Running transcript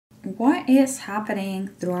what is happening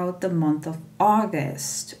throughout the month of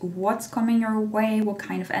August? What's coming your way? What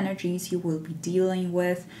kind of energies you will be dealing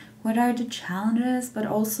with? What are the challenges, but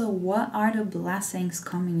also what are the blessings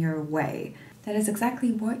coming your way? That is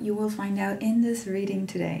exactly what you will find out in this reading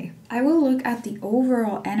today. I will look at the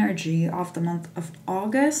overall energy of the month of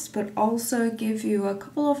August, but also give you a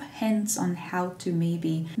couple of hints on how to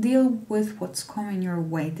maybe deal with what's coming your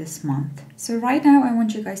way this month. So right now I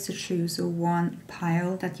want you guys to choose one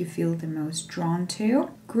pile that you feel the most drawn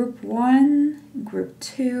to. Group 1, Group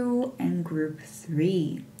 2, and Group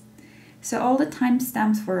 3. So all the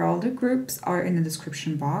timestamps for all the groups are in the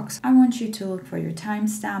description box. I want you to look for your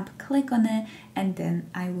timestamp, click on it, and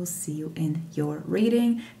then I will see you in your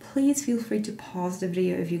reading. Please feel free to pause the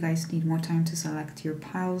video if you guys need more time to select your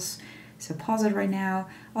piles. So pause it right now.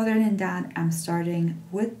 Other than that, I'm starting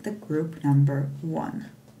with the group number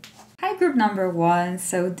 1. Hi, group number 1.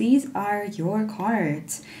 So these are your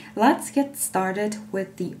cards. Let's get started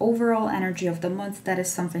with the overall energy of the month. That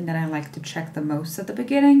is something that I like to check the most at the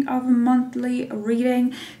beginning of a monthly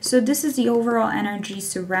reading. So this is the overall energy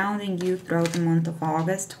surrounding you throughout the month of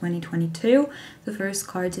August 2022. The first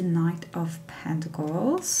card, the Knight of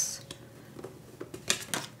Pentacles.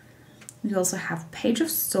 We also have Page of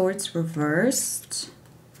Swords reversed.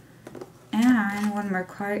 And one more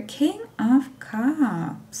card, King of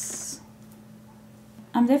Cups.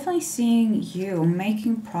 I'm definitely seeing you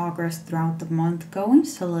making progress throughout the month, going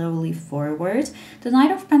slowly forward. The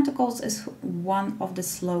Knight of Pentacles is one of the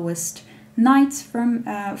slowest knights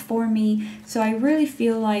for me. So I really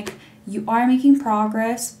feel like you are making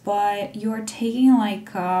progress, but you're taking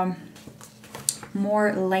like a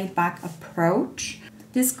more laid back approach.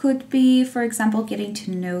 This could be, for example, getting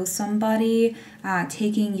to know somebody,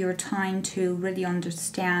 taking your time to really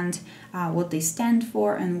understand what they stand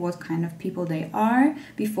for and what kind of people they are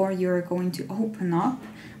before you're going to open up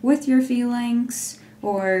with your feelings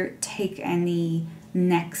or take any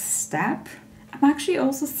next step. I'm actually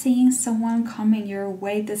also seeing someone coming your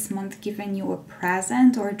way this month, giving you a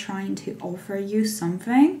present or trying to offer you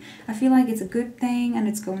something. I feel like it's a good thing and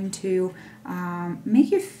it's going to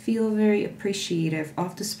make you feel very appreciative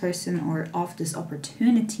of this person or of this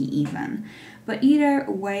opportunity even. But either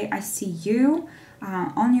way, I see you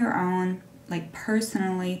on your own, like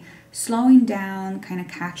personally, slowing down, kind of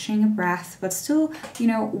catching a breath, but still, you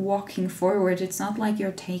know, walking forward. It's not like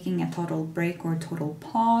you're taking a total break or total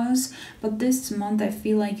pause, but this month I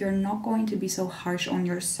feel like you're not going to be so harsh on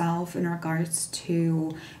yourself in regards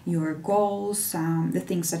to your goals, the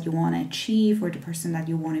things that you want to achieve or the person that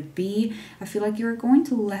you want to be. I feel like you're going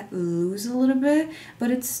to let loose a little bit,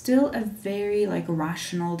 but it's still a very like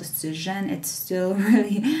rational decision. It's still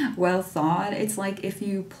really well thought. It's like if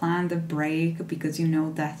you plan the break because you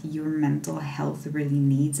know that your mental health really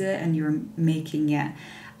needs it and you're making it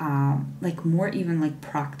like more even like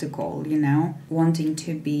practical, you know, wanting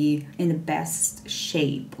to be in the best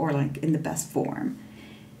shape or like in the best form.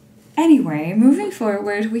 Anyway, moving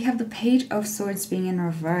forward, we have the Page of Swords being in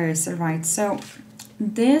reverse, right? So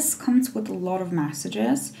this comes with a lot of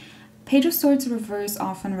messages. Page of Swords reverse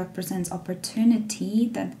often represents opportunity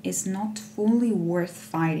that is not fully worth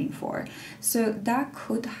fighting for. So that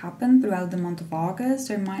could happen throughout the month of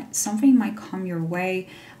August. Something might come your way,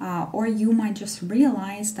 or you might just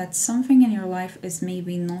realize that something in your life is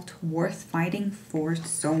maybe not worth fighting for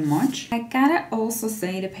so much. I gotta also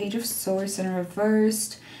say the Page of Swords in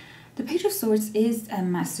reversed. The Page of Swords is a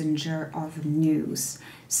messenger of news.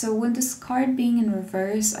 So with this card being in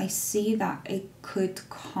reverse, I see that it could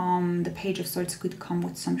come, the Page of Swords could come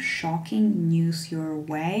with some shocking news your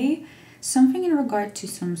way. Something in regard to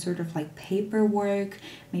some sort of like paperwork,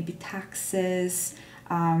 maybe taxes,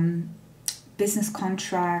 business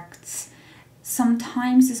contracts.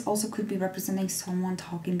 Sometimes this also could be representing someone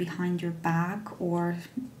talking behind your back or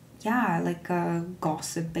yeah, like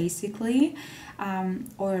gossip basically,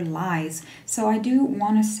 or lies. So I do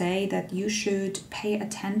want to say that you should pay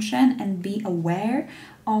attention and be aware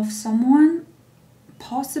of someone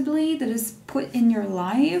possibly that is put in your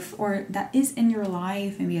life or that is in your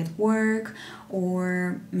life, maybe at work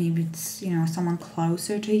or maybe it's, you know, someone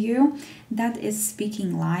closer to you that is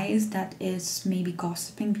speaking lies, that is maybe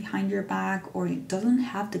gossiping behind your back or it doesn't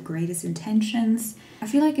have the greatest intentions. I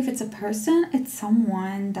feel like if it's a person, it's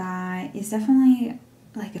someone that is definitely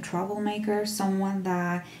like a troublemaker, someone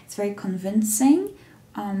that is very convincing.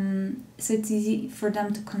 So it's easy for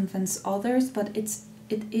them to convince others, but it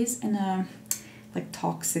is in a like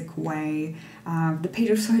toxic way. The Page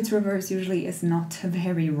of Swords reverse usually is not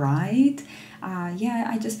very right. Yeah,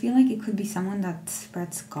 I just feel like it could be someone that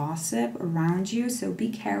spreads gossip around you, so be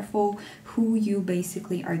careful who you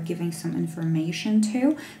basically are giving some information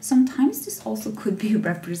to. Sometimes this also could be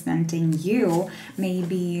representing you,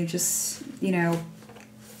 maybe just, you know,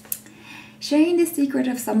 sharing the secret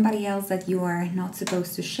of somebody else that you are not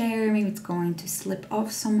supposed to share. Maybe it's going to slip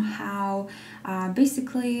off somehow.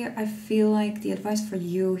 Basically, I feel like the advice for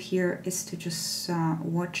you here is to just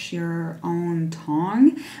watch your own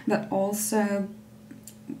tongue, but also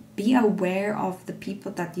be aware of the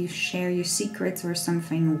people that you share your secrets or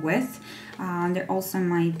something with. There also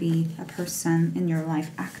might be a person in your life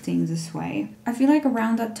acting this way. I feel like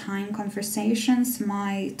around that time, conversations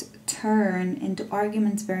might turn into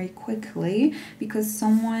arguments very quickly because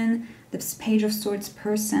someone, this Page of Swords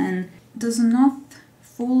person, does not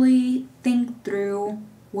fully think through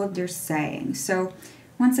what they're saying. So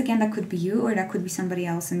once again, that could be you or that could be somebody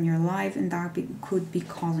else in your life, and that could be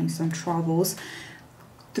causing some troubles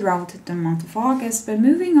throughout the month of August. But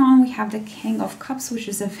moving on, we have the King of Cups, which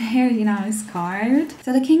is a very nice card.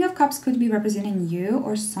 So the King of Cups could be representing you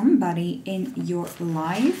or somebody in your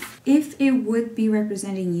life. If it would be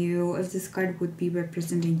representing you, if this card would be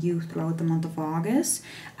representing you throughout the month of August,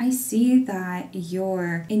 I see that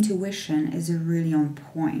your intuition is really on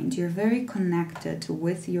point. You're very connected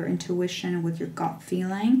with your intuition, with your gut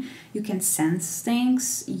feeling. You can sense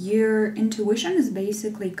things. Your intuition is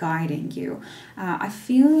basically guiding you. I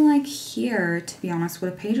feel like here, to be honest,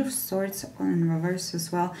 with a Page of Swords in reverse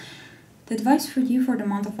as well, the advice for you for the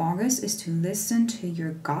month of August is to listen to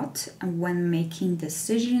your gut when making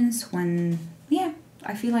decisions,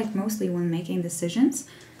 I feel like mostly when making decisions,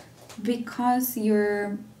 because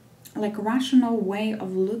your like rational way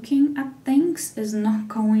of looking at things is not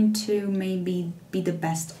going to maybe be the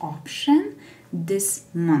best option this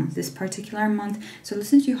month, this particular month. So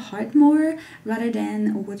listen to your heart more rather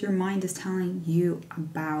than what your mind is telling you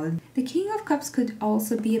about. The King of Cups could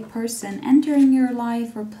also be a person entering your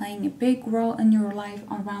life or playing a big role in your life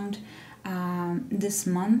around this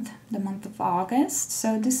month, the month of August.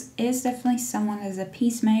 So this is definitely someone as a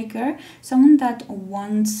peacemaker, someone that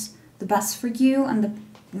wants the best for you and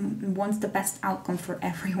wants the best outcome for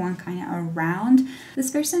everyone kind of around.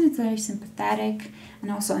 This person is very sympathetic and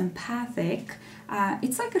also empathic.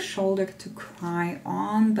 It's like a shoulder to cry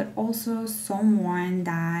on, but also someone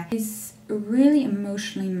that is really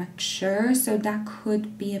emotionally mature. So that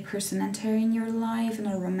could be a person entering your life in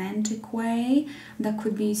a romantic way. That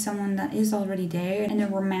could be someone that is already there in a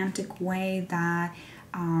romantic way that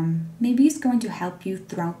maybe is going to help you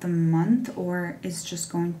throughout the month or is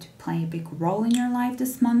just going to play a big role in your life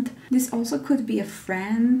this month. This also could be a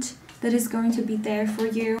friend that is going to be there for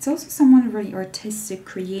you. It's also someone really artistic,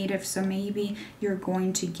 creative, so maybe you're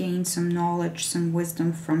going to gain some knowledge, some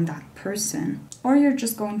wisdom from that person. Or you're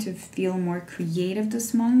just going to feel more creative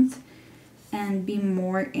this month and be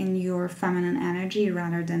more in your feminine energy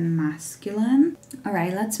rather than masculine. All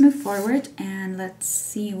right, let's move forward and let's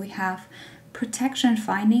see. We have protection,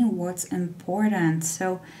 finding what's important.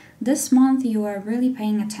 So this month you are really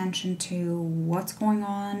paying attention to what's going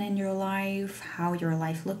on in your life, how your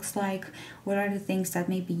life looks like, what are the things that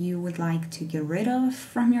maybe you would like to get rid of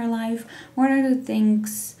from your life, what are the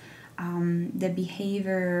things, the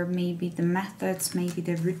behavior, maybe the methods, maybe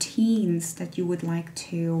the routines that you would like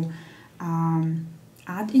to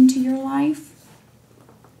add into your life,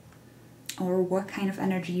 or what kind of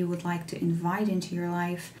energy you would like to invite into your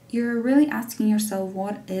life. You're really asking yourself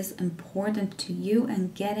what is important to you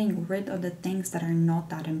and getting rid of the things that are not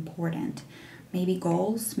that important. Maybe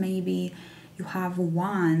goals, maybe you have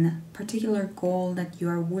one particular goal that you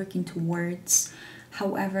are working towards.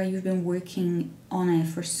 However, you've been working on it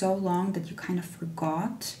for so long that you kind of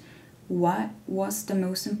forgot what was the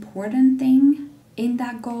most important thing in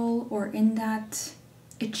that goal or in that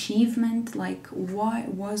achievement, like what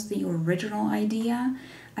was the original idea.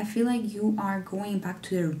 I feel like you are going back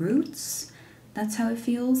to the roots. That's how it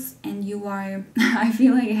feels. And you are, I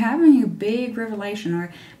feel like having a big revelation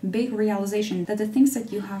or big realization that the things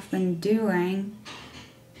that you have been doing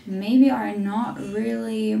maybe are not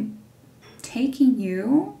really taking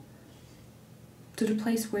you to the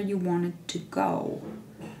place where you wanted to go.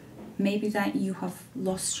 Maybe that you have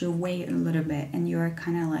lost your way a little bit and you're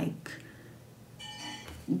kind of like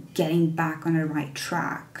getting back on the right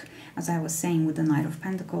track. As I was saying with the Knight of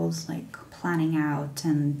Pentacles, like planning out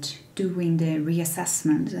and doing the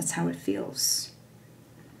reassessment, that's how it feels.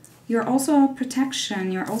 You're also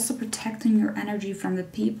protection, you're also protecting your energy from the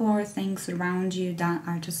people or things around you that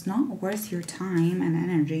are just not worth your time and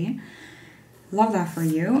energy. Love that for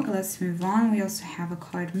you. Let's move on. We also have a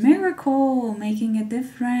card, Miracle, making a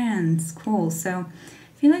difference. Cool. So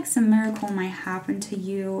I feel like some miracle might happen to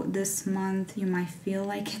you this month. You might feel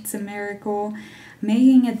like it's a miracle,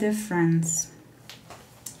 making a difference.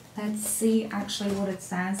 Let's see actually what it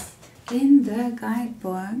says in the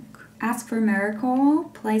guidebook. Ask for a miracle,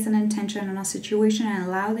 place an intention on a situation and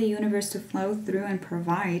allow the universe to flow through and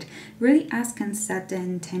provide. Really ask and set the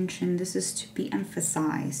intention. This is to be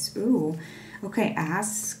emphasized. Ooh, okay,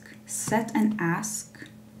 ask, set and ask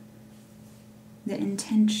the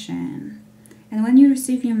intention. And when you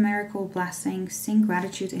receive your miracle blessing, sing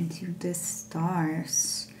gratitude into the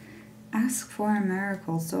stars. Ask for a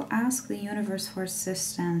miracle. So ask the universe for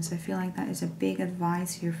assistance. I feel like that is a big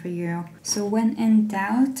advice here for you. So when in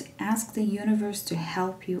doubt, ask the universe to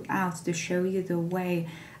help you out, to show you the way.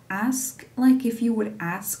 Ask like if you would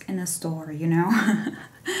ask in a store, you know?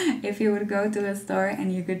 If you would go to a store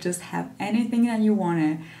and you could just have anything that you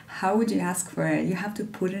wanted, how would you ask for it? You have to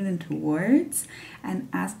put it into words and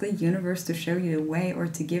ask the universe to show you the way or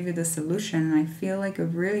to give you the solution. And I feel like it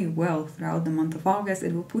really will throughout the month of August.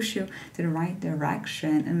 It will push you to the right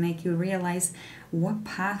direction and make you realize what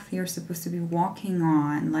path you're supposed to be walking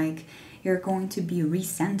on. Like you're going to be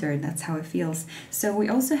recentered. That's how it feels. So we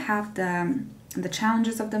also have the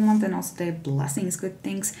challenges of the month and also the blessings, good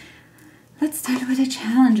things. Let's start with the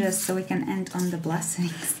challenges so we can end on the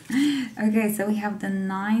blessings. Okay, so we have the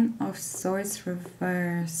 9 of Swords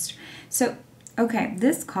reversed. So, okay,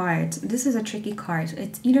 this card, this is a tricky card.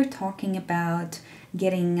 It's either talking about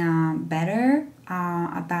getting better,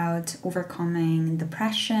 about overcoming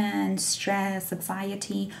depression, stress,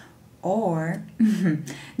 anxiety, or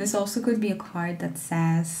this also could be a card that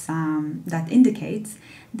says, that indicates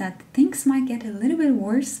that things might get a little bit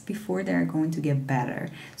worse before they're going to get better.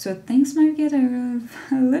 So things might get a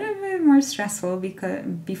little bit more stressful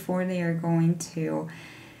before they are going to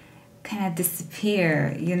kind of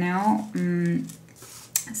disappear, you know?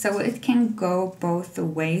 So it can go both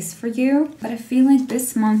ways for you, but I feel like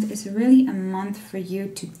this month is really a month for you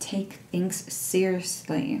to take things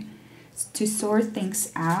seriously, to sort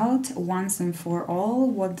things out once and for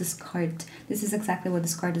all. This is exactly what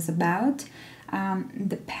this card is about.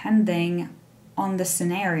 Depending on the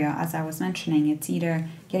scenario, as I was mentioning, it's either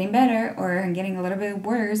getting better or getting a little bit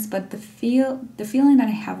worse. But the feeling that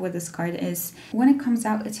I have with this card is when it comes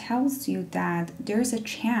out, it tells you that there's a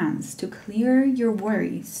chance to clear your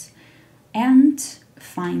worries and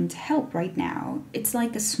find help right now. It's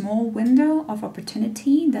like a small window of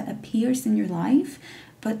opportunity that appears in your life,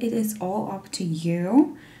 but it is all up to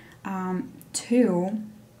you to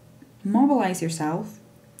mobilize yourself,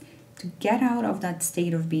 to get out of that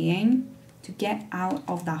state of being, to get out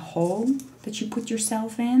of that hole that you put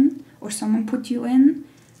yourself in or someone put you in,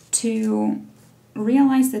 to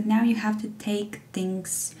realize that now you have to take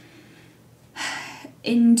things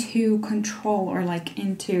into control or like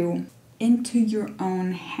into your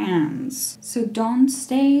own hands. So don't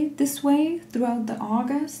stay this way throughout the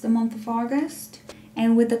month of August.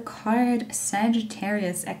 And with the card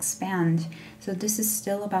Sagittarius, expand. So this is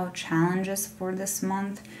still about challenges for this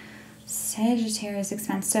month. Sagittarius,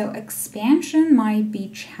 expand. So expansion might be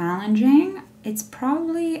challenging. It's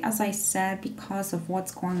probably, as I said, because of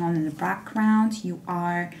what's going on in the background. You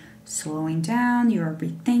are slowing down, you are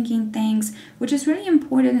rethinking things, which is really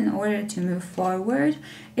important in order to move forward.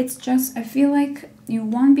 It's just, I feel like you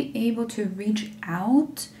won't be able to reach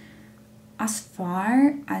out as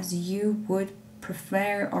far as you would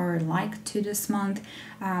prefer or like to this month.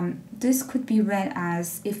 This could be read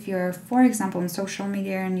as if you're, for example, on social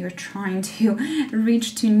media and you're trying to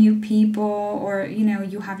reach to new people, or you know,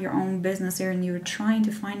 you have your own business here and you're trying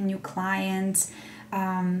to find new clients.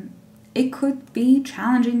 It could be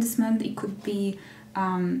challenging this month. It could be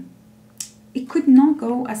it could not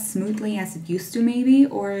go as smoothly as it used to maybe,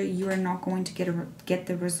 or you are not going to get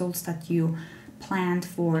the results that you planned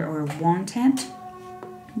for or wanted.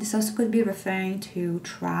 This also could be referring to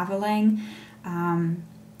traveling,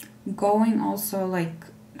 going also like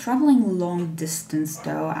traveling long distance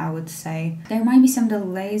though, I would say. There might be some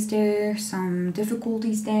delays there, some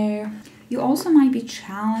difficulties there. You also might be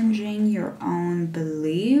challenging your own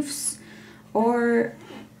beliefs, or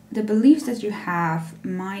the beliefs that you have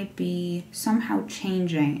might be somehow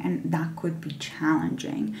changing, and that could be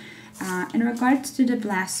challenging. In regards to the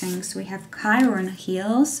blessings, we have Chiron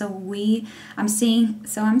heal. I'm seeing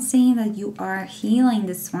that you are healing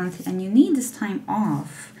this month, and you need this time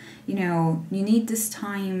off. You know, you need this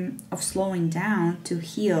time of slowing down to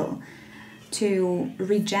heal, to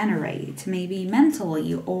regenerate, maybe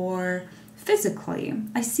mentally or physically.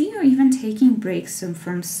 I see you even taking breaks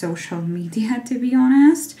from social media, to be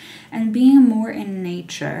honest, and being more in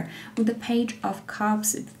nature. With the Page of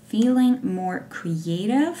Cups, feeling more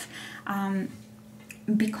creative,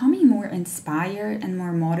 becoming more inspired and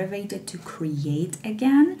more motivated to create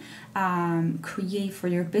again. Create for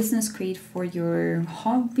your business, create for your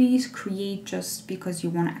hobbies, create just because you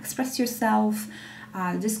want to express yourself.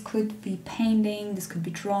 This could be painting, this could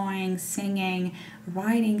be drawing, singing,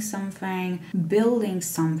 writing something, building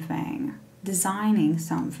something, designing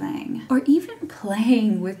something, or even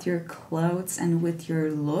playing with your clothes and with your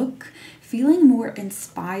look, feeling more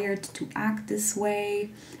inspired to act this way.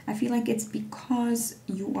 I feel like it's because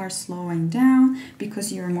you are slowing down,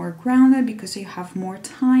 because you're more grounded, because you have more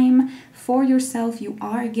time for yourself. You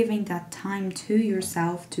are giving that time to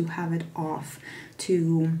yourself to have it off,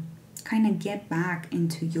 to kind of get back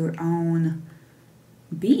into your own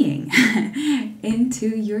being, into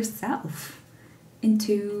yourself,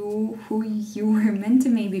 into who you were meant to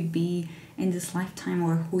maybe be in this lifetime,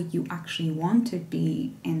 or who you actually want to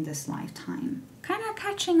be in this lifetime. Kind of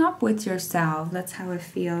catching up with yourself, that's how it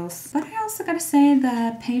feels. But I also gotta say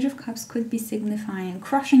the Page of Cups could be signifying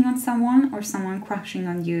crushing on someone or someone crushing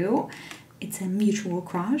on you. It's a mutual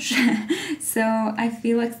crush. So I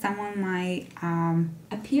feel like someone might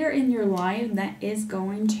appear in your life that is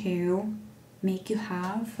going to make you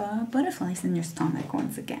have butterflies in your stomach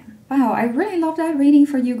once again. Wow, I really love that reading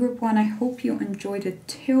for you, Group 1. I hope you enjoyed it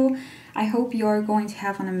too. I hope you're going to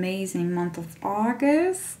have an amazing month of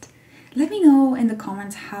August. Let me know in the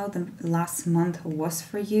comments how the last month was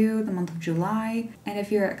for you, the month of July. And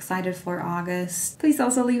if you're excited for August, please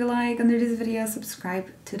also leave a like under this video, subscribe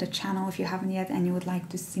to the channel if you haven't yet and you would like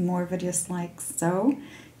to see more videos like so.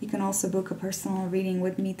 You can also book a personal reading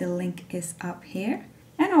with me, the link is up here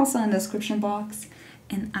and also in the description box.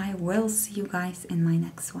 And I will see you guys in my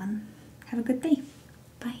next one. Have a good day.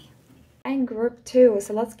 Bye. And Group 2,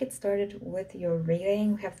 so let's get started with your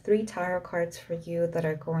reading. We have 3 tarot cards for you that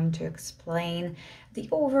are going to explain the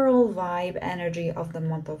overall vibe energy of the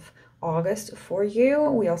month of August for you.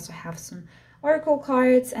 We also have some oracle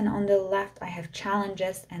cards, and on the left I have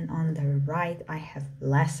challenges and on the right I have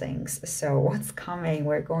blessings. So what's coming?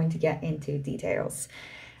 We're going to get into details.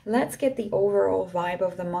 Let's get the overall vibe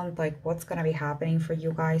of the month, like what's going to be happening for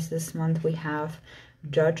you guys this month. We have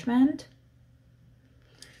Judgment.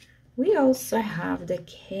 We also have the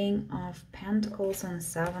King of Pentacles and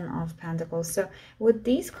 7 of Pentacles. So with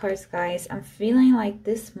these cards, guys, I'm feeling like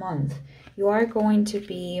this month you are going to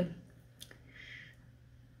be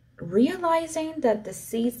realizing that the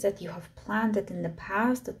seeds that you have planted in the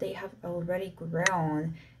past, that they have already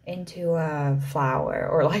grown into a flower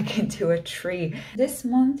or like into a tree. This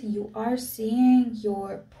month you are seeing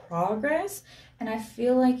your progress, and I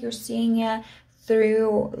feel like you're seeing it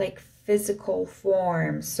through like physical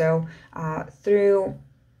form, so through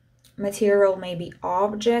material, maybe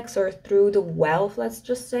objects, or through the wealth, let's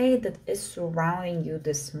just say, that is surrounding you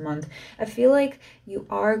this month. I feel like you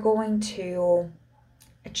are going to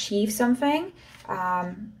achieve something.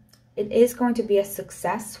 It is going to be a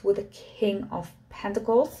success with the King of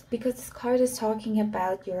Pentacles, because this card is talking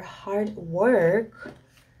about your hard work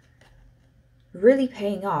really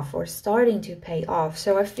paying off or starting to pay off.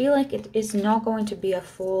 So I feel like it is not going to be a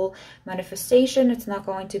full manifestation. It's not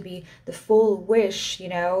going to be the full wish, you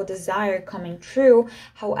know, desire coming true.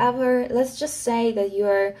 However, let's just say that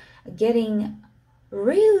you're getting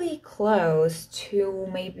really close to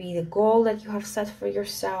maybe the goal that you have set for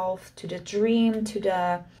yourself, to the dream, to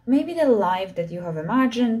the maybe the life that you have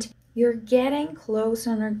imagined. You're getting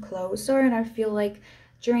closer and closer, and I feel like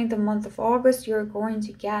during the month of August you're going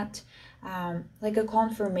to get like a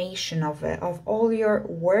confirmation of it, of all your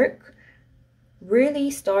work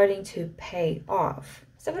really starting to pay off.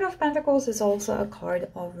 7 of Pentacles is also a card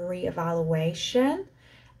of reevaluation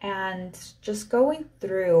and just going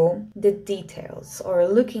through the details, or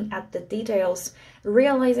looking at the details,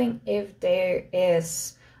 realizing if there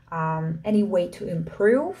is any way to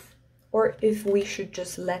improve, or if we should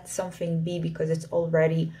just let something be because it's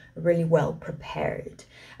already really well prepared.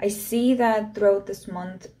 I see that throughout this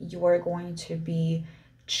month you are going to be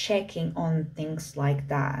checking on things like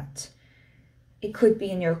that. It could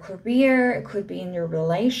be in your career, it could be in your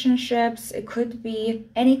relationships, it could be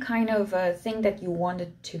any kind of a thing that you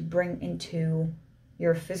wanted to bring into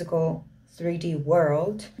your physical 3D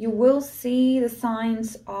world. You will see the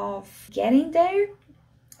signs of getting there.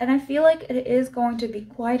 And I feel like it is going to be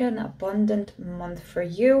quite an abundant month for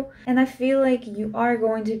you. And I feel like you are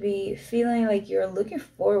going to be feeling like you're looking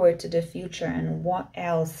forward to the future and what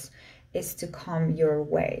else is to come your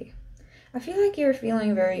way. I feel like you're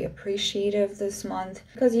feeling very appreciative this month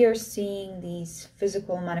because you're seeing these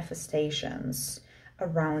physical manifestations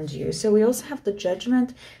around you. So we also have the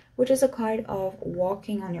Judgment, which is a card of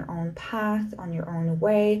walking on your own path, on your own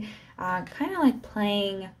way, kind of like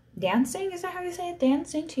playing, dancing, is that how you say it?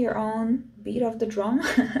 Dancing to your own beat of the drum.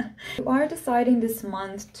 You are deciding this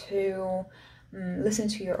month to listen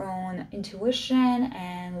to your own intuition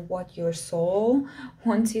and what your soul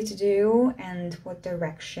wants you to do and what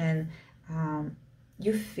direction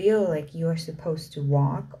you feel like you are supposed to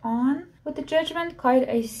walk on. With the Judgment card,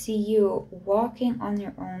 I see you walking on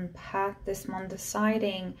your own path this month,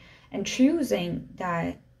 deciding and choosing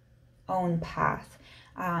that own path,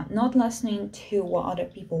 not listening to what other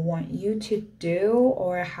people want you to do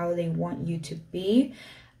or how they want you to be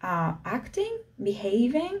acting,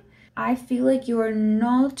 behaving. I feel like you are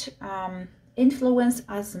not influenced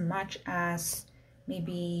as much as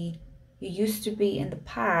maybe you used to be in the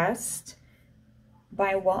past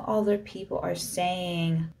by what other people are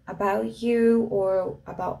saying about you or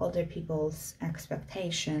about other people's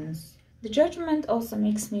expectations. The Judgment also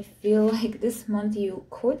makes me feel like this month you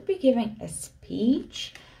could be giving a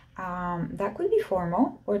speech. That could be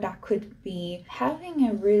formal, or that could be having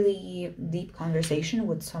a really deep conversation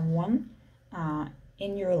with someone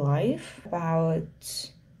in your life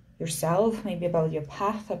about yourself, maybe about your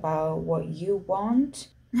path, about what you want.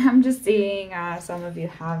 I'm just seeing some of you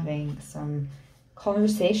having some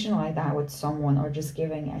conversation like that with someone, or just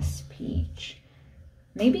giving a speech.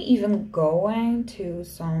 Maybe even going to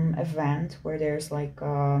some event where there's like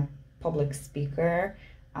a public speaker,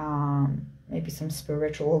 maybe some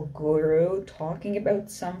spiritual guru talking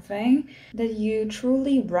about something that you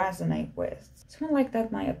truly resonate with. Someone like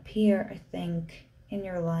that might appear, I think, in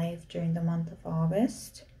your life during the month of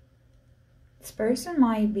August. This person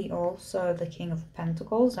might be also the King of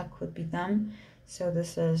Pentacles. That could be them. So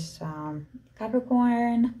this is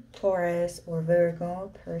Capricorn, Taurus, or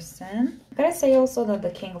Virgo person. I gotta say also that the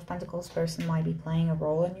King of Pentacles person might be playing a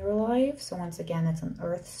role in your life. So once again, it's an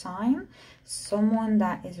earth sign. Someone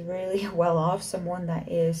that is really well off, someone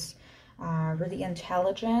that is really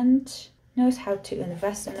intelligent, knows how to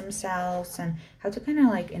invest in themselves and how to kind of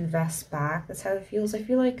like invest back. That's how it feels. I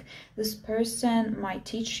feel like this person might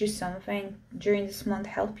teach you something during this month,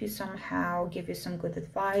 help you somehow, give you some good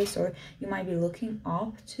advice, or you might be looking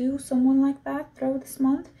up to someone like that throughout this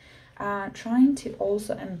month, trying to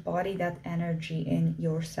also embody that energy in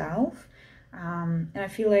yourself. And I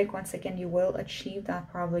feel like once again you will achieve that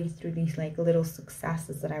probably through these like little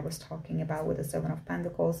successes that I was talking about with the Seven of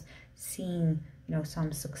Pentacles, seeing, you know,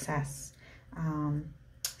 some success,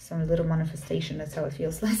 some little manifestation. That's how it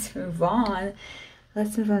feels. Let's move on.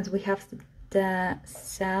 We have the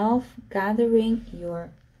self gathering your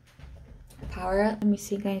power. Let me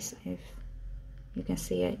see, guys, if you can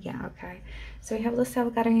see it. Yeah, okay. So we have the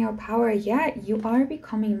self gathering your power. Yeah, you are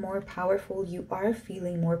becoming more powerful. You are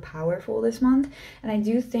feeling more powerful this month, and I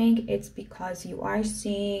do think it's because you are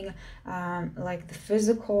seeing like the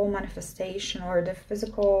physical manifestation or the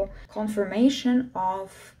physical confirmation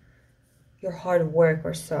of your hard work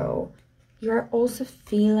or so. You're also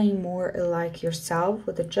feeling more like yourself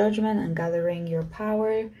with the Judgment and gathering your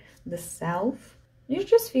power, the self. You're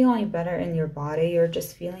just feeling better in your body. You're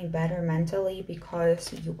just feeling better mentally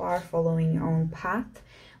because you are following your own path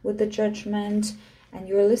with the Judgment, and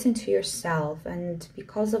you're listening to yourself. And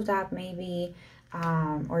because of that, maybe,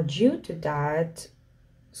 or due to that,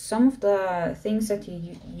 some of the things that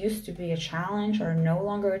you used to be a challenge are no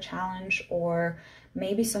longer a challenge, or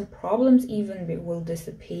maybe some problems even will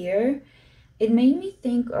disappear. It made me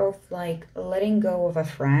think of like letting go of a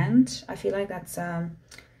friend. I feel like that's a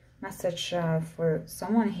message for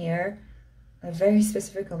someone here, a very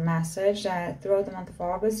specific message that throughout the month of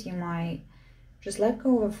August you might just let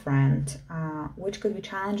go of a friend, which could be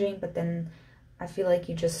challenging, but then I feel like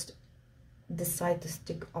you just decide to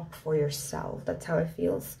stick up for yourself. That's how it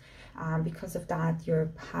feels. Because of that, your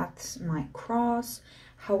paths might cross.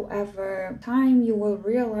 However, time you will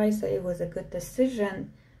realize that it was a good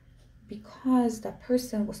decision because that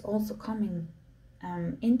person was also coming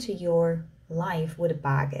into your life with a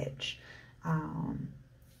baggage,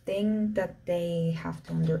 thing that they have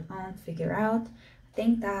to on their own figure out,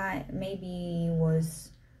 thing that maybe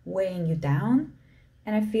was weighing you down.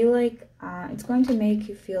 And I feel like it's going to make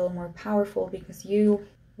you feel more powerful because you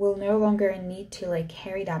will no longer need to like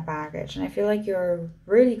carry that baggage. And I feel like you're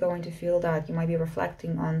really going to feel that. You might be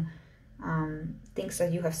reflecting on things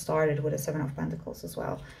that you have started with the Seven of Pentacles as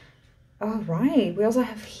well. All right, we also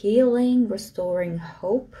have healing, restoring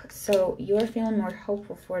hope. So you're feeling more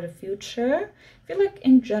hopeful for the future. I feel like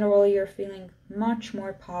in general you're feeling much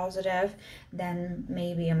more positive than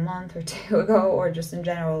maybe a month or two ago, or just in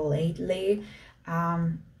general lately.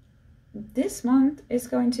 This month is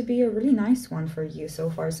going to be a really nice one for you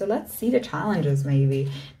so far. So let's see the challenges.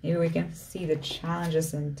 Maybe we can see the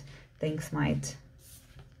challenges and things might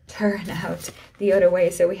turn out the other way.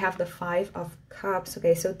 So we have the 5 of Cups.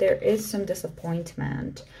 Okay, so there is some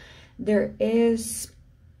disappointment. There is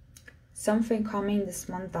something coming this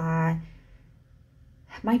month that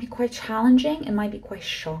might be quite challenging. It might be quite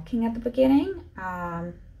shocking at the beginning.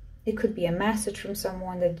 It could be a message from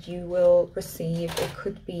someone that you will receive. It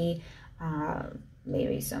could be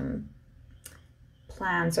maybe some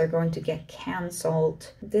plans are going to get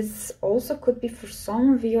cancelled. This also could be for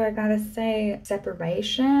some of you, I gotta say,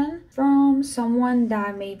 separation from someone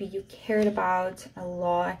that maybe you cared about a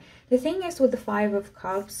lot. The thing is with the 5 of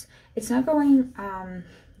Cups, it's not going,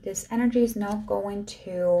 this energy is not going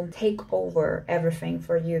to take over everything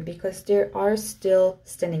for you, because there are still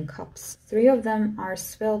standing cups. 3 of them are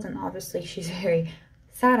spilled, and obviously she's very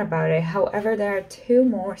sad about it. However, there are 2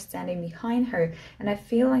 more standing behind her, and I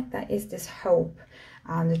feel like that is this hope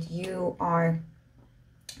that you are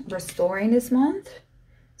restoring this month.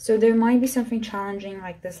 So there might be something challenging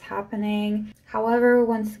like this happening. However,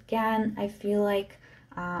 once again, I feel like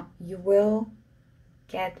you will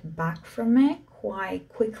get back from it quite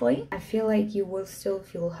quickly. I feel like you will still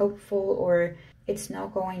feel hopeful, or it's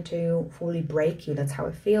not going to fully break you. That's how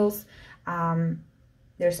it feels.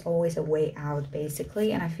 There's always a way out,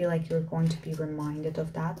 basically, and I feel like you're going to be reminded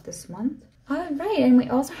of that this month. All right, and we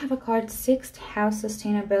also have a card, 6th house,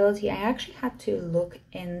 sustainability. I actually had to look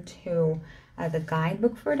into the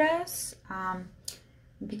guidebook for this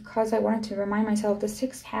because I wanted to remind myself the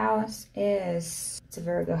 6th house it's a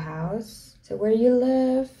Virgo house. So where you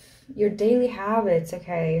live, your daily habits,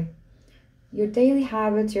 okay, your daily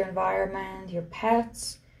habits, your environment, your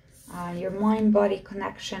pets, your mind-body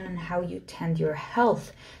connection, and how you tend your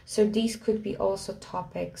health. So these could be also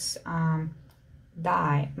topics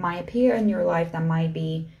that might appear in your life that might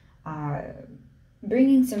be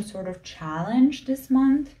bringing some sort of challenge this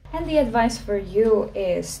month. And the advice for you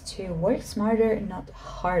is to work smarter, not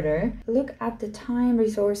harder. Look at the time,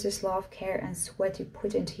 resources, love, care, and sweat you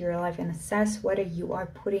put into your life, and assess whether you are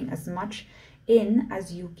putting as much in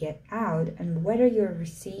as you get out, and whether you're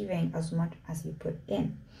receiving as much as you put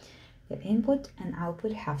in. The input and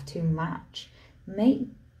output have to match.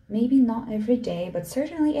 Maybe not every day, but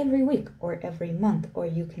certainly every week or every month, or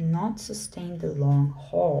you cannot sustain the long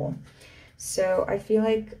haul. So I feel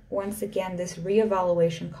like, once again, this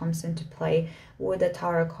reevaluation comes into play with the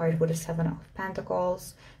tarot card with the 7 of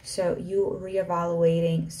Pentacles. So you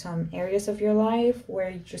reevaluating some areas of your life where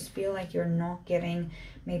you just feel like you're not getting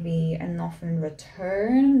maybe enough in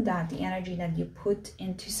return, that the energy that you put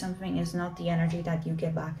into something is not the energy that you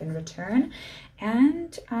get back in return.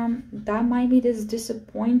 And that might be this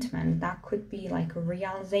disappointment. That could be like a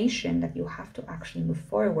realization that you have to actually move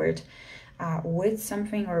forward with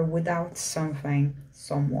something or without something,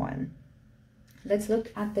 someone. Let's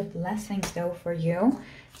look at the blessings though for you.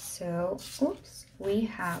 So, oops, we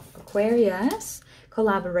have Aquarius,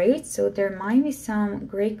 collaborate. So there might be some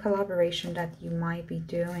great collaboration that you might be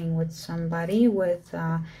doing with somebody, with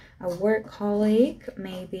a work colleague,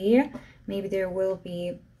 maybe there will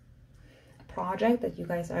be a project that you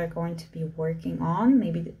guys are going to be working on.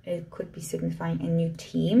 Maybe it could be signifying a new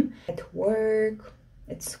team at work,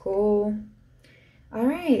 at school. All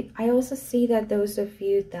right, I also see that those of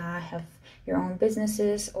you that have your own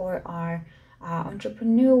businesses or are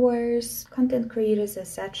entrepreneurs, content creators,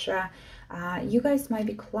 etc., you guys might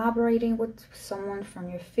be collaborating with someone from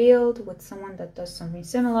your field, with someone that does something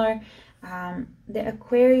similar. The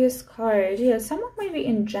Aquarius card, yeah, someone might be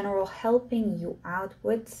in general helping you out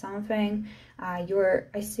with something.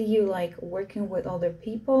 I see you like working with other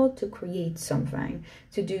people to create something,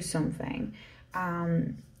 to do something.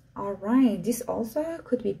 All right, this also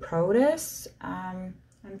could be protest, I'm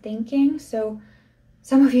thinking. So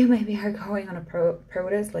some of you maybe are going on a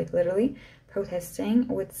protest, like literally protesting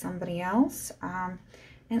with somebody else.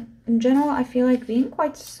 And in general, I feel like being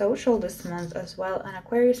quite social this month as well. An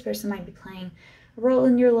Aquarius person might be playing a role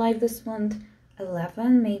in your life this month.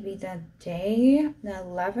 11, maybe the day, the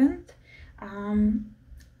 11th.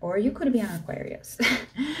 Or you could be an Aquarius.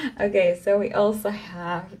 Okay, so we also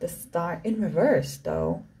have the Star in reverse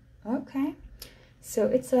though. Okay, so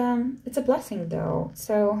it's a blessing though.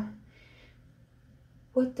 So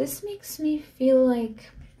what this makes me feel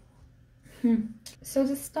like, so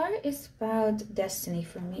the Star is about destiny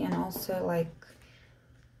for me, and also like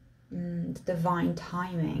divine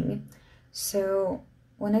timing. So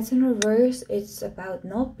when it's in reverse, it's about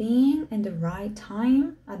not being in the right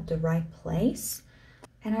time at the right place.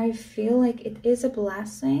 And I feel like it is a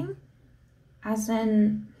blessing, as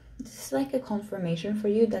in this is like a confirmation for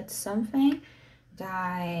you that something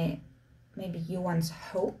that maybe you once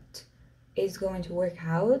hoped is going to work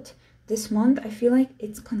out this month. I feel like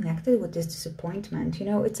it's connected with this disappointment. You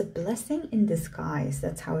know, it's a blessing in disguise.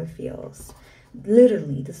 That's how it feels.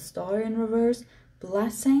 Literally, the star in reverse,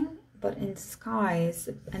 blessing, but in disguise.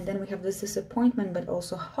 And then we have this disappointment, but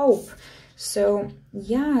also hope. So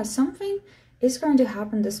yeah, something is going to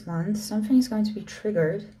happen this month. Something is going to be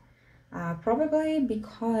triggered, probably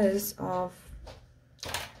because of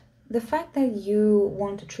the fact that you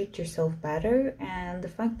want to treat yourself better, and the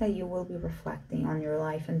fact that you will be reflecting on your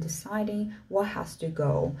life and deciding what has to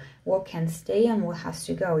go, what can stay and what has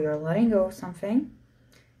to go. You're letting go of something.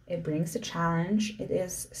 It brings a challenge. It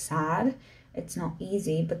is sad. It's not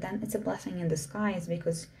easy, but then it's a blessing in disguise,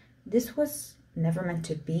 because this was never meant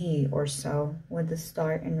to be, or so, with the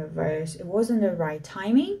star in reverse. It wasn't the right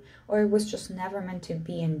timing, or it was just never meant to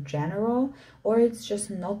be in general, or it's just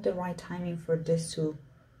not the right timing for this to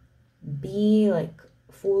be like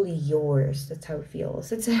fully yours. That's how it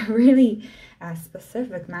feels. It's a really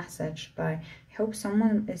specific message, but I hope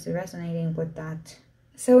someone is resonating with that.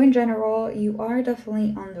 So in general, you are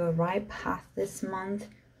definitely on the right path this month,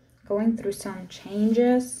 going through some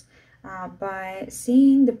changes, but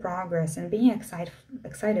seeing the progress and being excited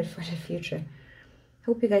for the future.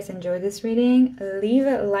 Hope you guys enjoyed this reading. Leave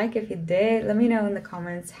a like if you did. Let me know in the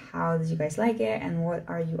comments how did you guys like it and what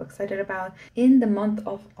are you excited about in the month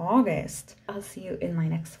of August. I'll see you in my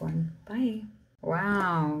next one. Bye.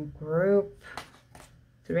 Wow, group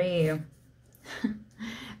 3.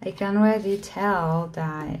 I can already tell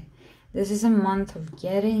that this is a month of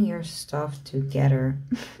getting your stuff together.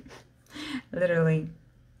 Literally.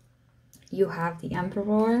 You have the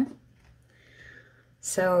Emperor.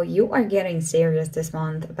 So you are getting serious this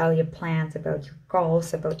month about your plans, about your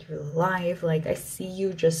goals, about your life. Like, I see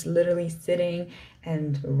you just literally sitting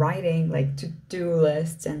and writing like to-do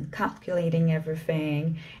lists and calculating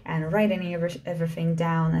everything and writing everything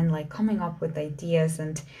down and like coming up with ideas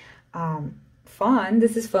and fun.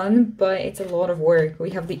 This is fun, but it's a lot of work. We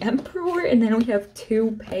have the Emperor, and then we have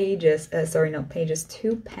 2 pages, sorry, not pages,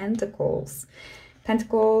 2 Pentacles.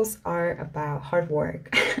 Pentacles are about hard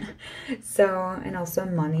work. So, and also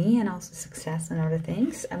money and also success and other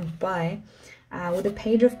things. But with the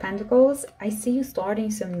Page of Pentacles, I see you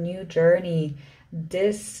starting some new journey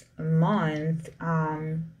this month.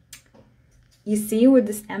 You see with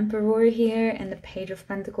this Emperor here and the Page of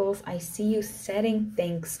Pentacles, I see you setting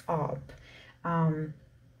things up.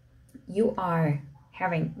 You are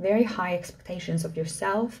having very high expectations of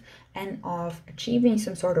yourself and of achieving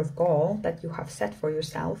some sort of goal that you have set for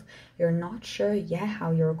yourself. You're not sure yet how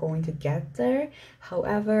you're going to get there.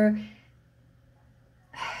 However,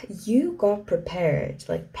 you got prepared.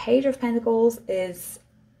 Like, Page of Pentacles is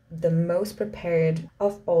the most prepared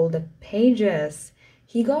of all the pages.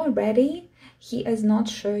 He got ready. He is not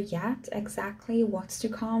sure yet exactly what's to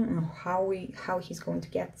come or how he's going to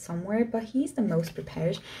get somewhere, but he's the most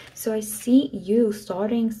prepared. So I see you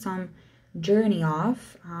starting some journey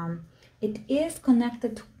off. It is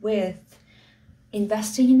connected with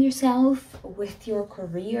investing in yourself, with your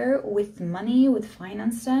career, with money, with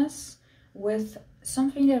finances, with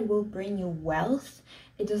something that will bring you wealth.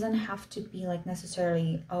 It doesn't have to be like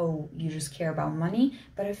necessarily, oh, you just care about money,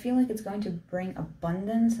 but I feel like it's going to bring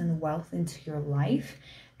abundance and wealth into your life.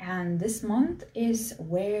 And this month is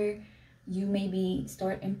where you maybe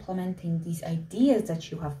start implementing these ideas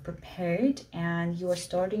that you have prepared, and you are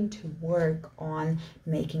starting to work on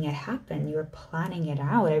making it happen. You're planning it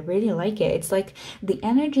out. I really like it. It's like the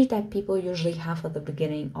energy that people usually have at the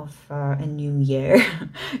beginning of a new year.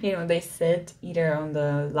 You know, they sit either on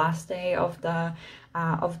the last day of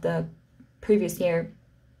the previous year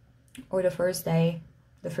or the first day,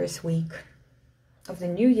 the first week of the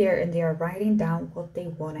new year, and they are writing down what they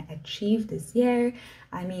want to achieve this year.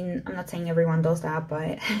 I mean, I'm not saying everyone does that,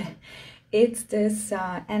 but it's this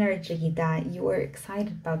energy that you are excited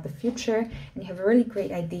about the future and you have really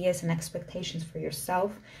great ideas and expectations for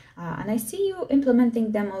yourself. And I see you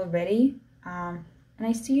implementing them already. And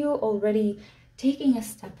I see you already taking a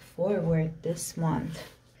step forward this month.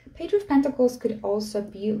 Page of Pentacles could also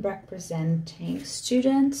be representing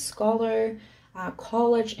student, scholar,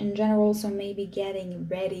 college in general, so maybe getting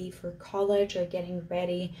ready for college or getting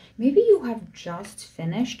ready. Maybe you have just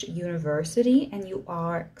finished university and you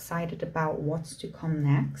are excited about what's to come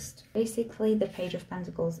next. Basically, the Page of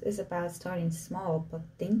Pentacles is about starting small but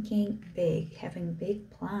thinking big, having big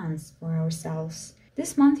plans for ourselves.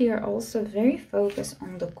 This month you're also very focused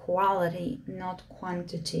on the quality, not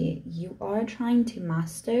quantity. You are trying to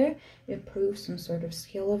master, improve some sort of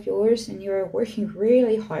skill of yours, and you're working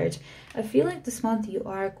really hard. I feel like this month you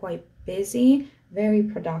are quite busy, very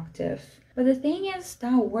productive. But the thing is,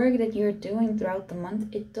 that work that you're doing throughout the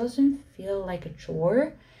month, it doesn't feel like a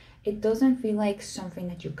chore. It doesn't feel like something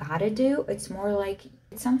that you gotta do. It's more like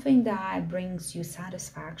it's something that brings you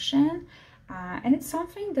satisfaction. And it's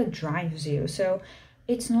something that drives you. So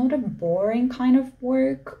it's not a boring kind of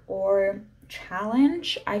work or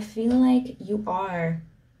challenge. I feel like you are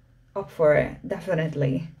up for it,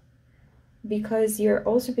 definitely. Because you're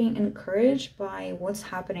also being encouraged by what's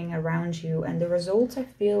happening around you. And the results I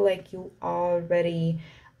feel like you already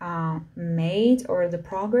made, or the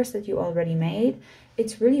progress that you already made,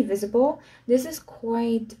 it's really visible. This is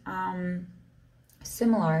quite...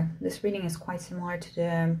 similar. This reading is quite similar to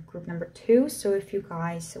the group number 2. So if you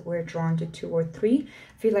guys were drawn to 2 or 3,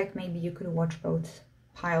 I feel like maybe you could watch both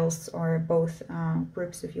piles or both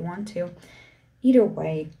groups if you want to. Either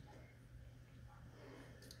way,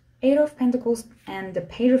 8 of Pentacles and the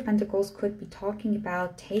Page of Pentacles could be talking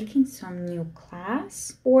about taking some new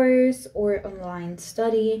class, course, or online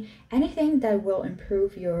study, anything that will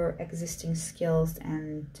improve your existing skills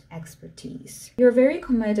and expertise. You're very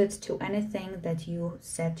committed to anything that you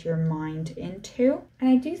set your mind into, and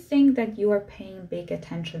I do think that you are paying big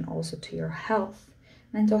attention also to your health,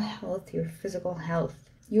 mental health, your physical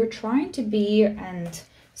health. You're trying to be, and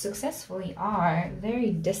successfully are,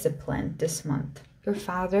 very disciplined this month. Your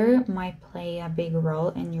father might play a big role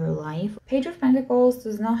in your life. Page of Pentacles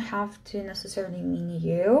does not have to necessarily mean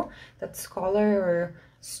you, that scholar or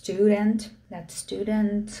student,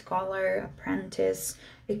 scholar, apprentice.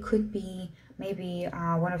 It could be maybe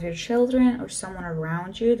one of your children or someone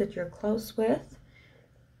around you that you're close with.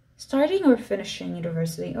 Starting or finishing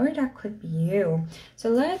university, or that could be you. So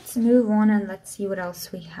let's move on and let's see what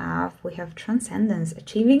else we have. We have transcendence,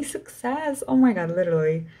 achieving success. Oh my god,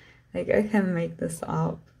 literally. Like, I can make this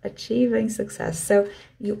up. Achieving success. So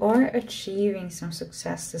you are achieving some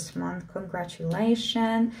success this month.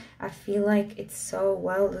 Congratulations. I feel like it's so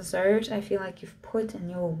well deserved. I feel like you've put in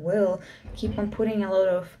your will, keep on putting a lot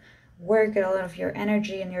of work and a lot of your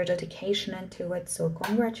energy and your dedication into it. So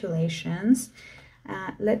congratulations.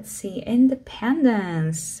 Let's see,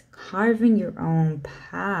 independence, carving your own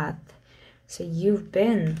path. So you've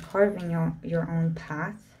been carving your own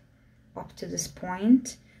path up to this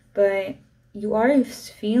point. But you are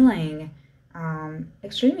feeling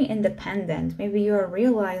extremely independent. Maybe you are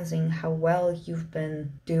realizing how well you've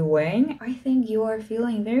been doing. I think you are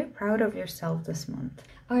feeling very proud of yourself this month.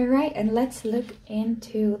 All right, and let's look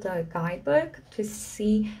into the guidebook to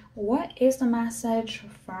see what is the message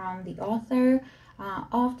from the author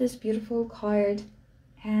of this beautiful card,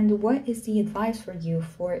 and what is the advice for you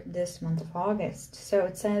for this month of August. So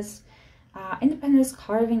it says, independence,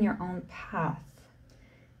 carving your own path.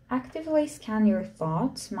 Actively scan your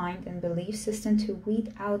thoughts, mind, and belief system to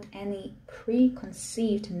weed out any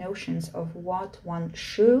preconceived notions of what one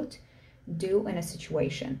should do in a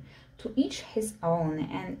situation. To each his own,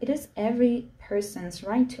 and it is every person's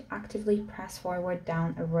right to actively press forward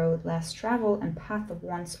down a road less traveled and path of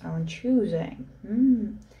one's own choosing.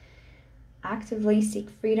 Actively seek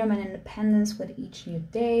freedom and independence with each new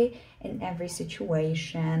day in every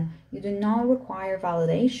situation. You do not require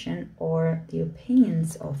validation or the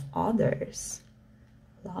opinions of others.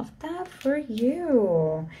 Love that for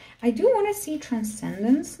you. I do want to see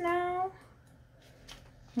transcendence now.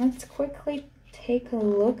 Let's quickly take a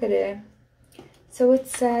look at it. So it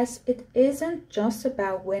says it isn't just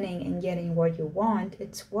about winning and getting what you want,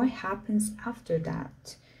 it's what happens after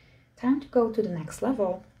that. Time to go to the next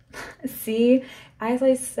level. See, as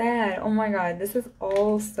I said, oh my god, this is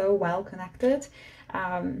all so well connected.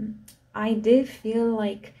 I did feel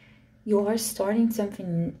like you are starting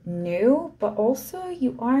something new, but also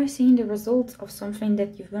you are seeing the results of something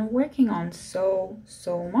that you've been working on so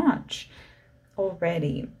much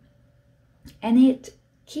already, and it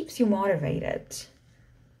keeps you motivated.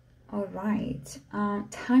 All right,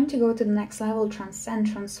 time to go to the next level.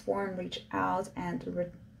 Transcend, transform, reach out, and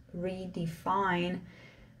redefine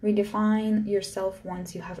yourself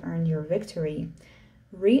once you have earned your victory.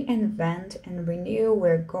 Reinvent and renew.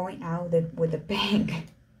 We're going out with a bang.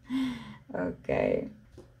 Okay.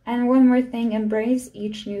 And one more thing, embrace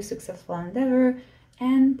each new successful endeavor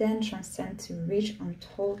and then transcend to reach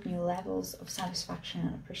untold new levels of satisfaction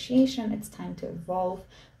and appreciation. It's time to evolve,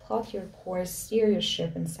 plot your course, steer your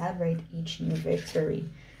ship, and celebrate each new victory.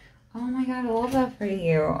 Oh my god, I love that for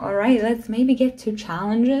you. All right, let's maybe get to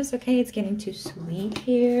challenges. Okay, it's getting too sweet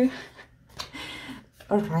here.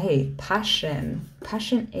 All right, passion.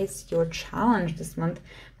 Passion is your challenge this month.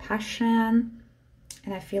 Passion,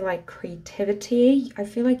 and I feel like creativity. I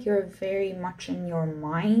feel like you're very much in your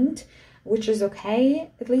mind, which is okay,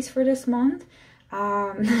 at least for this month,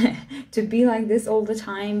 to be like this all the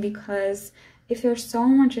time, because if you're so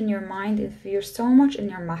much in your mind, if you're so much in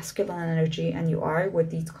your masculine energy, and you are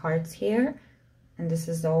with these cards here, and this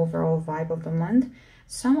is the overall vibe of the month,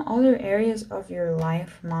 some other areas of your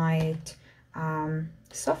life might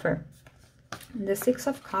suffer. The Six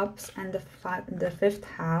of Cups and the fifth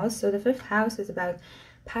house. So the fifth house is about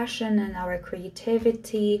passion and our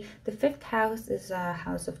creativity. The fifth house is a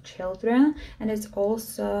house of children, and it's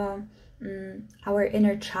also our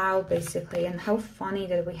inner child, basically. And how funny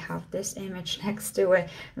that we have this image next to it.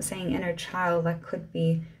 I'm saying inner child, that could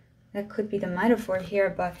be the metaphor here,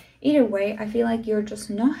 but either way, I feel like you're just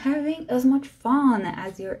not having as much fun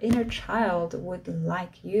as your inner child would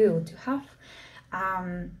like you to have.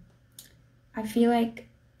 I feel like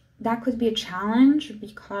that could be a challenge,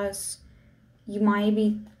 because you might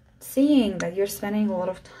be seeing that you're spending a lot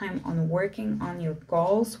of time on working on your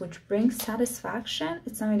goals, which brings satisfaction.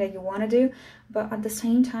 It's something that you want to do, but at the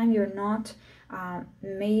same time, you're not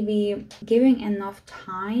maybe giving enough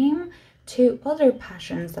time to other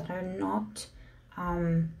passions that are not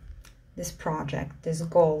this project, this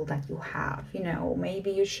goal that you have. You know,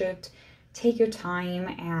 maybe you should take your time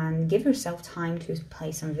and give yourself time to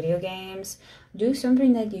play some video games, do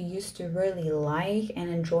something that you used to really like and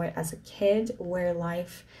enjoy as a kid, where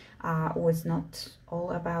life was not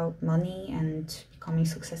all about money and becoming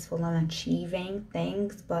successful and achieving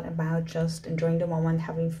things, but about just enjoying the moment,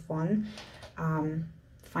 having fun,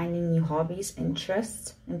 finding new hobbies,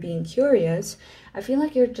 interests, and being curious. I feel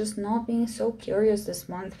like you're just not being so curious this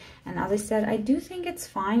month. And as I said, I do think it's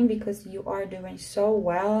fine, because you are doing so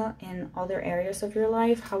well in other areas of your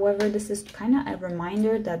life. However, this is kind of a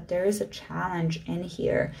reminder that there is a challenge in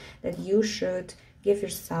here, that you should give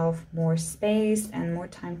yourself more space and more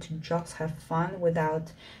time to just have fun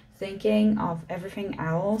without thinking of everything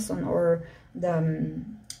else or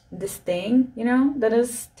this thing, you know, that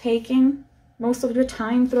is taking most of your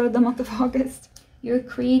time throughout the month of August. Your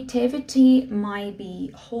creativity might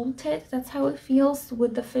be halted. That's how it feels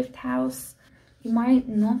with the fifth house. You might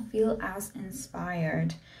not feel as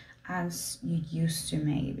inspired as you used to,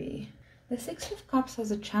 maybe. The Six of Cups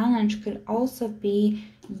as a challenge could also be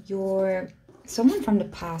someone from the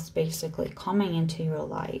past, basically, coming into your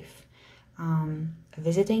life,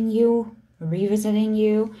 visiting you, revisiting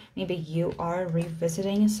you. Maybe you are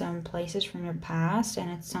revisiting some places from your past and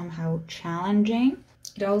it's somehow challenging.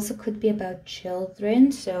 It also could be about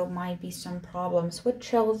children, so might be some problems with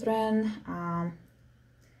children,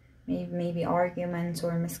 maybe arguments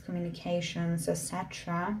or miscommunications,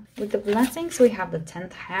 etc. With the blessings, we have the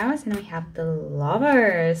 10th house and we have the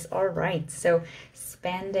Lovers. All right, so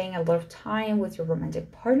spending a lot of time with your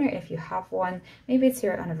romantic partner if you have one. Maybe it's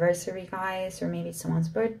your anniversary, guys, or maybe it's someone's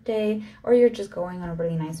birthday, or you're just going on a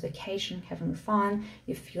really nice vacation, having fun.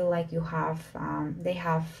 You feel like you have they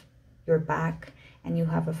have your back and you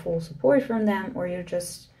have a full support from them, or you're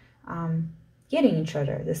just getting each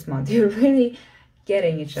other this month. You're really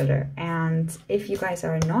getting each other. And if you guys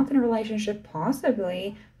are not in a relationship,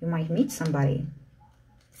 possibly you might meet somebody.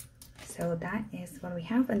 So that is what we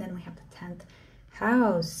have. And then we have the 10th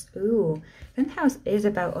house. Ooh, 10th house is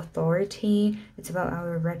about authority. It's about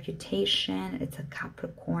our reputation. It's a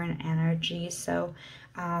Capricorn energy. So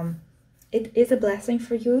it is a blessing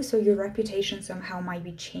for you. So your reputation somehow might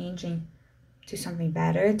be changing to something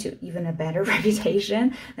better, to even a better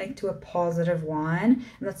reputation, like to a positive one.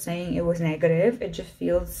 I'm not saying it was negative, it just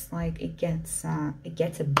feels like it gets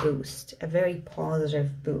a boost, a very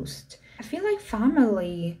positive boost. I feel like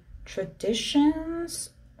family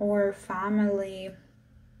traditions or family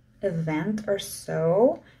event or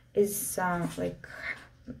so is like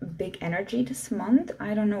big energy this month.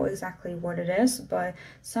 I don't know exactly what it is, but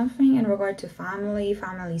something in regard to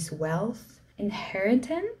family's wealth,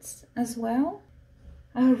 inheritance as well.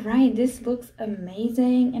 All right, this looks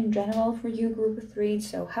amazing in general for you, group of 3.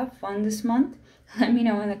 So have fun this month. Let me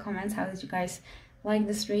know in the comments how did you guys like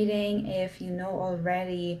this reading, if you know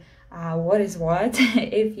already what is what,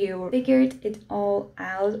 if you figured it all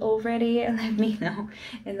out already. Let me know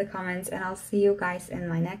in the comments, and I'll see you guys in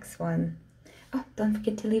my next one. Oh, don't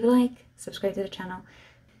forget to leave a like, subscribe to the channel.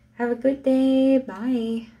 Have a good day.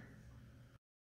 Bye.